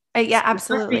 Right. Yeah,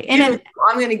 absolutely. And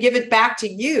I'm going to give it back to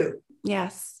you.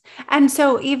 Yes. And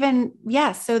so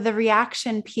so the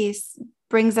reaction piece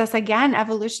brings us again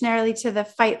evolutionarily to the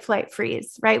fight, flight,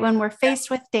 freeze, right? When we're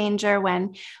faced with danger,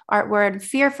 when we're in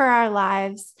fear for our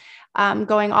lives,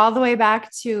 going all the way back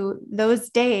to those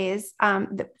days,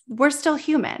 we're still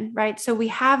human, right? So we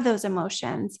have those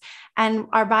emotions and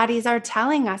our bodies are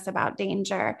telling us about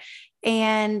danger.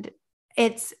 And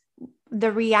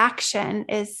the reaction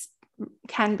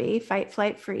can be fight,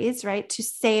 flight, freeze, right? To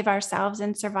save ourselves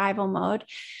in survival mode.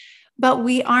 But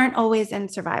we aren't always in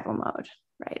survival mode.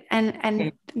 Right.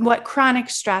 And what chronic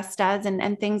stress does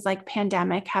and things like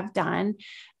pandemic have done,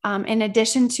 in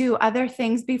addition to other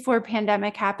things before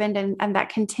pandemic happened and that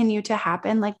continue to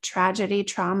happen, like tragedy,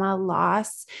 trauma,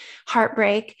 loss,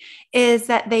 heartbreak, is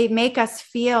that they make us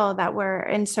feel that we're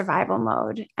in survival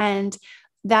mode. And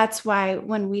that's why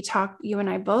when we talk, you and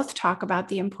I both talk about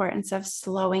the importance of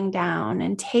slowing down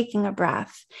and taking a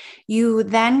breath, you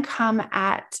then come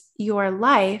at your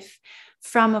life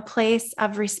from a place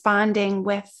of responding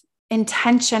with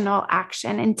intentional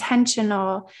action,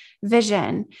 intentional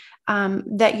vision,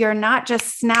 that you're not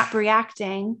just snap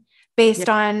reacting based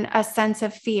on a sense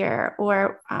of fear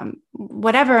or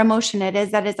whatever emotion it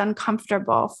is that is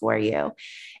uncomfortable for you.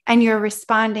 And you're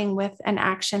responding with an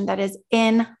action that is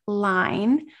in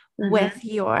line with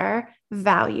your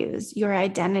values, your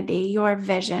identity, your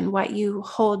vision, what you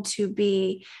hold to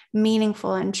be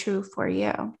meaningful and true for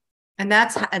you. And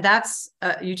that's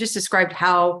you just described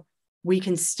how we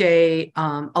can stay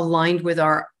aligned with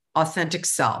our authentic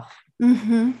self.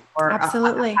 Or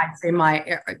absolutely. I'd say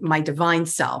my divine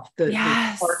self, the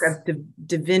part of the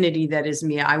divinity that is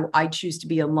me. I choose to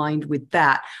be aligned with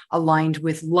that, aligned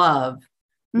with love,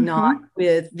 not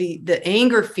with the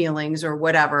anger feelings or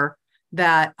whatever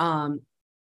that, all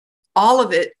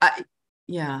of it.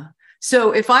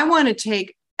 So if I want to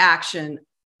take action,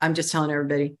 I'm just telling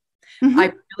everybody,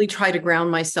 I really try to ground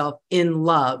myself in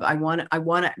love. I want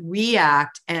to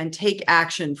react and take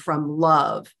action from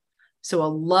love. So a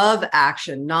love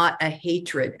action, not a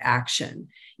hatred action,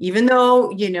 even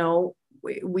though,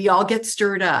 we all get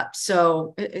stirred up.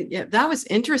 So that was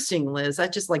interesting, Liz. I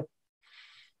just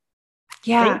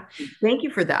thank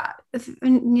you for that.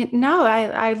 No,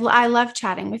 I love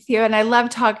chatting with you, and I love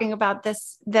talking about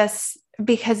this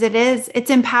because it's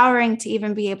empowering to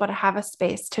even be able to have a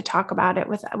space to talk about it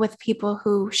with people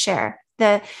who share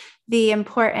the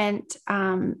important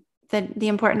the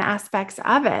important aspects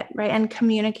of it, right? And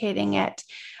communicating it.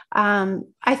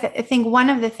 I think one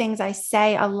of the things I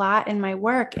say a lot in my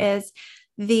work is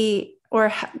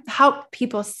help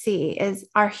people see is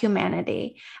our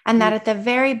humanity. And that at the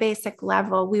very basic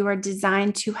level, we were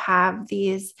designed to have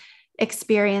these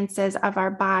experiences of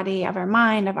our body, of our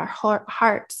mind, of our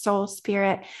heart, soul,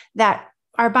 spirit, that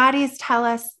our bodies tell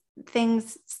us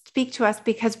things, speak to us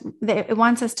because it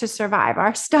wants us to survive.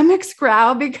 Our stomachs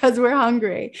growl because we're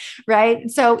hungry, right?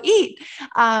 So eat.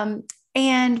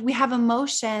 And we have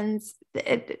emotions,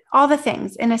 all the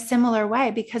things in a similar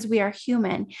way because we are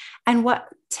human. And what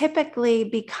typically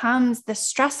becomes the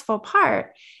stressful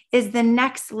part is the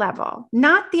next level,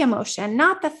 not the emotion,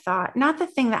 not the thought, not the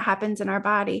thing that happens in our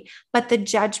body, but the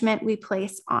judgment we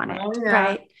place on it,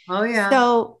 right? Oh yeah.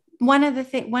 So one of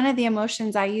the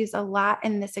emotions I use a lot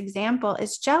in this example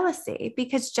is jealousy,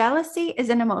 because jealousy is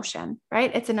an emotion, right?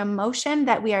 It's an emotion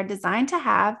that we are designed to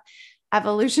have,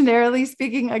 evolutionarily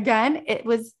speaking. Again,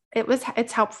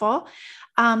 it's helpful.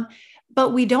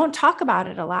 But we don't talk about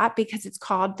it a lot because it's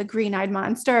called the green-eyed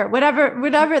monster, or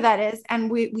whatever that is.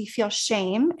 And we feel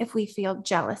shame if we feel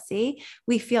jealousy.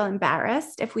 We feel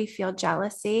embarrassed if we feel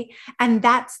jealousy. And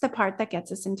that's the part that gets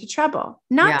us into trouble,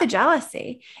 not the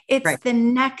jealousy. It's the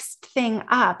next thing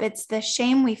up. It's the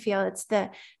shame we feel. It's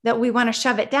that we want to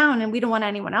shove it down and we don't want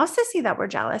anyone else to see that we're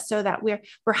jealous, so that we're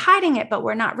hiding it, but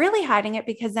we're not really hiding it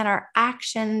because then our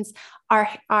actions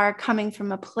are coming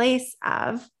from a place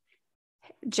of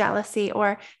jealousy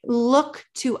or look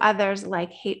to others like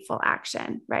hateful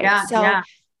action, right?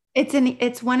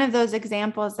 It's one of those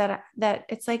examples that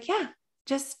it's like,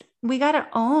 just we got to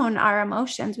own our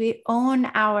emotions. We own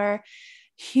our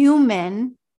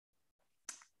human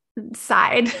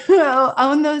side,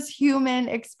 own those human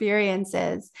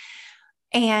experiences,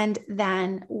 and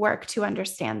then work to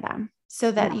understand them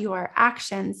so that your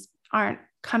actions aren't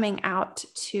coming out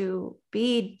to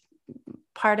be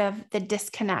part of the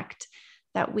disconnect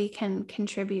that we can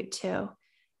contribute to.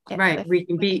 Right. We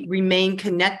can remain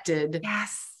connected.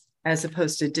 Yes. As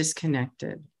opposed to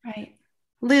disconnected. Right.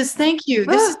 Liz, thank you.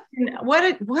 This is what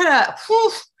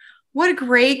a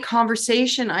great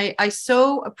conversation. I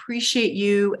so appreciate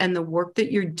you and the work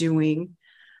that you're doing.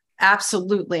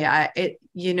 Absolutely. It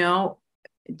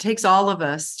takes all of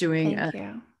us doing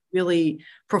really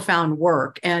profound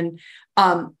work. And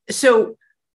so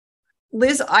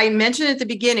Liz, I mentioned at the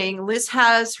beginning, Liz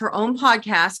has her own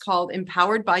podcast called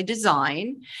Empowered by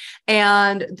Design,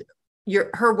 and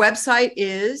her website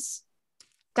is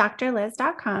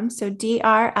drlyz.com. So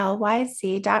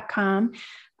drlyz.com.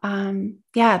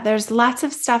 Yeah, there's lots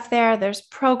of stuff there. There's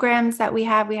programs that we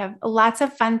have. We have lots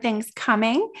of fun things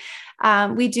coming.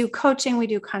 We do coaching, we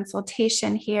do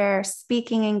consultation here,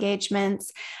 speaking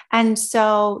engagements. And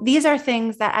so these are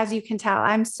things that, as you can tell,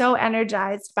 I'm so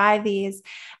energized by these.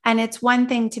 And it's one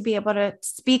thing to be able to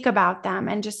speak about them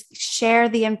and just share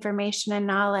the information and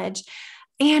knowledge.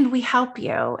 And we help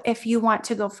you if you want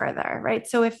to go further, right?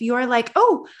 So if you're like,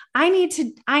 oh, I need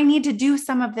to do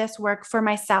some of this work for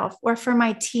myself or for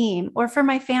my team or for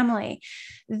my family,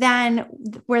 then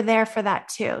we're there for that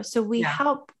too. So we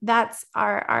help. That's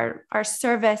our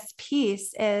service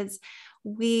piece is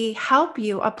we help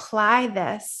you apply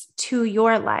this to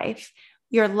your life,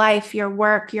 your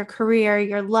work, your career,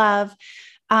 your love,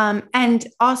 and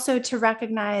also to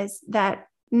recognize that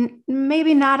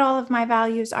maybe not all of my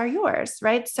values are yours,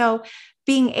 right? So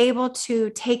being able to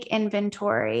take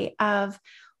inventory of,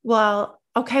 well,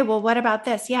 okay, well, what about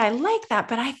this? Yeah, I like that,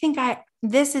 but I think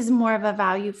this is more of a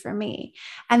value for me.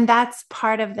 And that's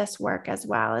part of this work as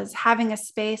well, is having a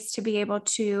space to be able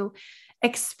to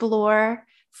explore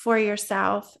for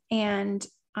yourself and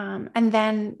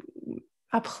then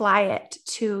apply it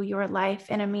to your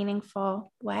life in a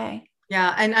meaningful way.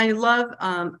 Yeah. And I love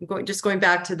going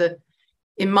back to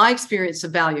in my experience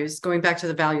of values, going back to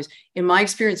the values, in my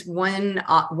experience,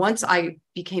 once I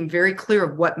became very clear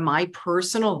of what my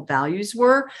personal values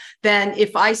were, then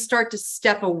if I start to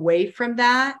step away from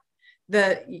that,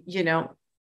 the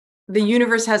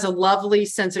universe has a lovely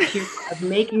sense of humor of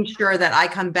making sure that I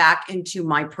come back into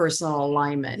my personal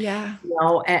alignment. Yeah.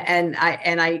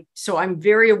 So I'm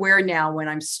very aware now when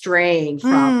I'm straying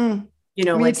from,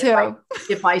 me too.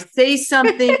 If I say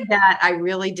something that I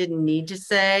really didn't need to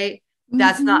say,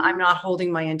 I'm not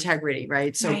holding my integrity,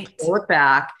 right? So pull it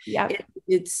back. Yeah.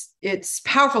 It's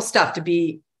powerful stuff to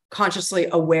be consciously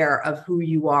aware of who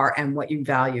you are and what you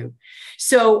value.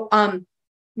 So,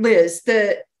 Liz,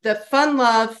 the Fun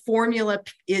Love formula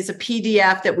is a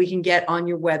PDF that we can get on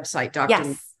your website, Dr.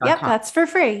 Yes. Yep, that's for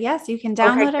free. Yes, you can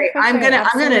download it for free. I'm gonna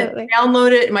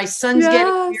download it. My son's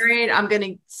getting married. I'm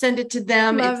gonna send it to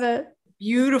them. Love it.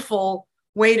 Beautiful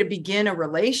way to begin a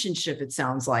relationship, it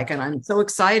sounds like, and I'm so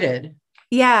excited.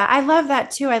 Yeah, I love that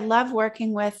too. I love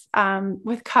working with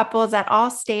couples at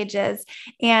all stages.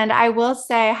 And I will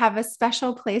say I have a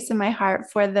special place in my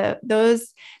heart for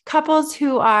those couples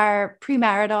who are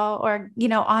premarital or,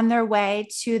 on their way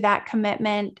to that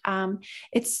commitment.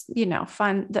 It's,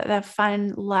 fun. The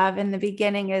fun love in the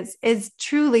beginning is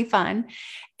truly fun.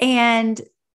 And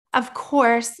of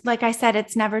course, like I said,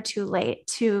 it's never too late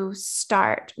to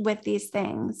start with these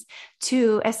things,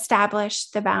 to establish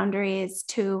the boundaries,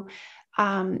 to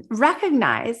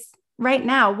recognize right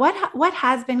now what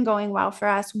has been going well for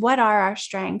us, what are our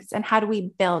strengths, and how do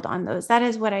we build on those. That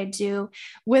is what I do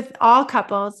with all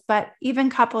couples, but even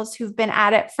couples who've been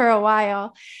at it for a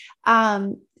while,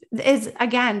 is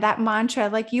again, that mantra,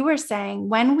 like you were saying,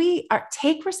 when we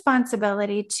take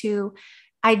responsibility to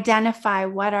identify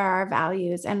what are our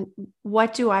values and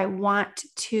what do I want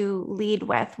to lead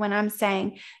with. When I'm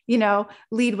saying,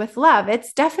 lead with love,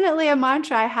 it's definitely a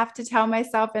mantra I have to tell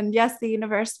myself. And yes, the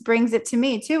universe brings it to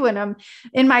me too. When I'm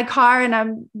in my car and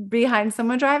I'm behind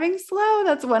someone driving slow,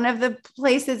 that's one of the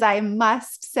places I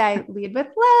must say, lead with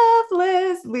love,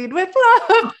 Liz, lead with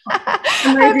love.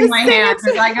 I'm raising my hand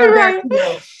as I go back to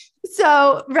you.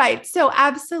 So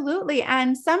absolutely.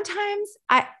 And sometimes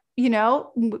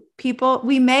people,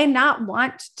 we may not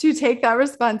want to take that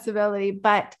responsibility,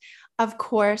 but of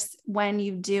course, when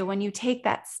you take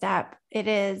that step,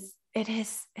 it's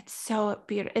so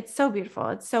beautiful. It's so beautiful.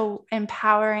 It's so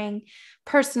empowering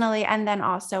personally, and then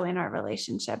also in our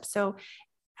relationship. So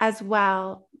as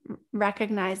well,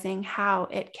 recognizing how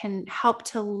it can help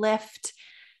to lift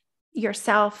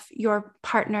yourself, your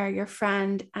partner, your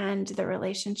friend, and the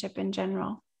relationship in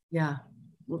general. Yeah.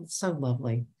 Well, it's so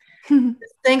lovely.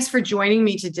 Thanks for joining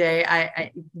me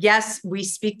today. Yes, we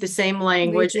speak the same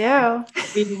language. We do.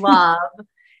 We love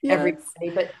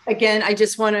everybody. But again, I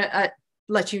just want to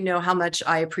let you know how much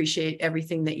I appreciate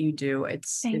everything that you do.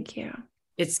 Thank you.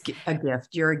 It's a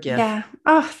gift. You're a gift. Yeah.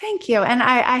 Oh, thank you. And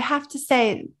I have to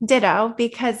say ditto,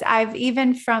 because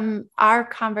even from our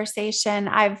conversation,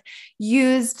 I've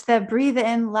used the breathe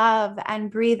in love and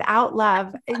breathe out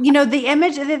love, the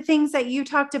image of the things that you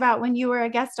talked about when you were a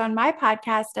guest on my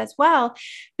podcast as well,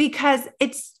 because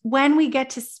it's when we get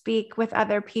to speak with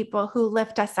other people who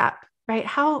lift us up, right?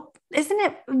 Isn't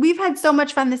it? We've had so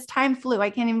much fun. This time flew. I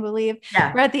can't even believe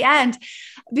we're at the end,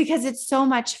 because it's so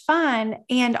much fun.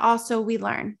 And also we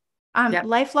learn,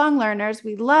 lifelong learners.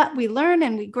 We learn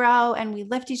and we grow and we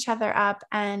lift each other up,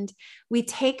 and we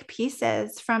take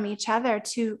pieces from each other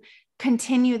to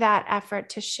continue that effort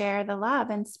to share the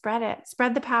love and spread it,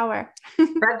 spread the power.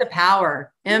 Spread the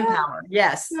power, empower.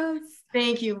 Yes. Yes.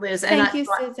 Thank you, Liz. Thank you,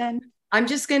 Susan. I'm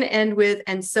just going to end with,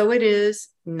 and so it is,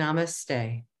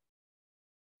 namaste.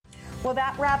 Well,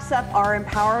 that wraps up our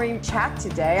empowering chat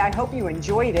today. I hope you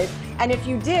enjoyed it. And if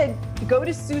you did, go to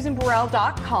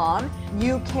SusanBurrell.com.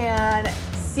 You can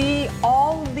see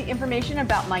all the information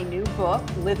about my new book,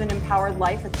 Live an Empowered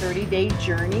Life, a 30-day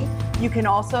journey. You can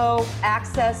also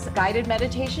access guided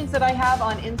meditations that I have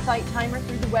on Insight Timer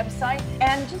through the website,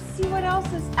 and just see what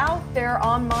else is out there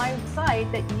on my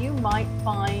site that you might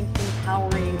find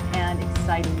empowering and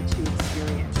exciting to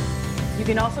experience. You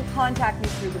can also contact me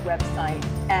through the website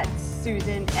at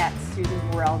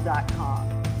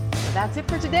susan@susanburrell.com. So that's it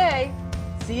for today.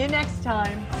 See you next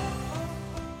time.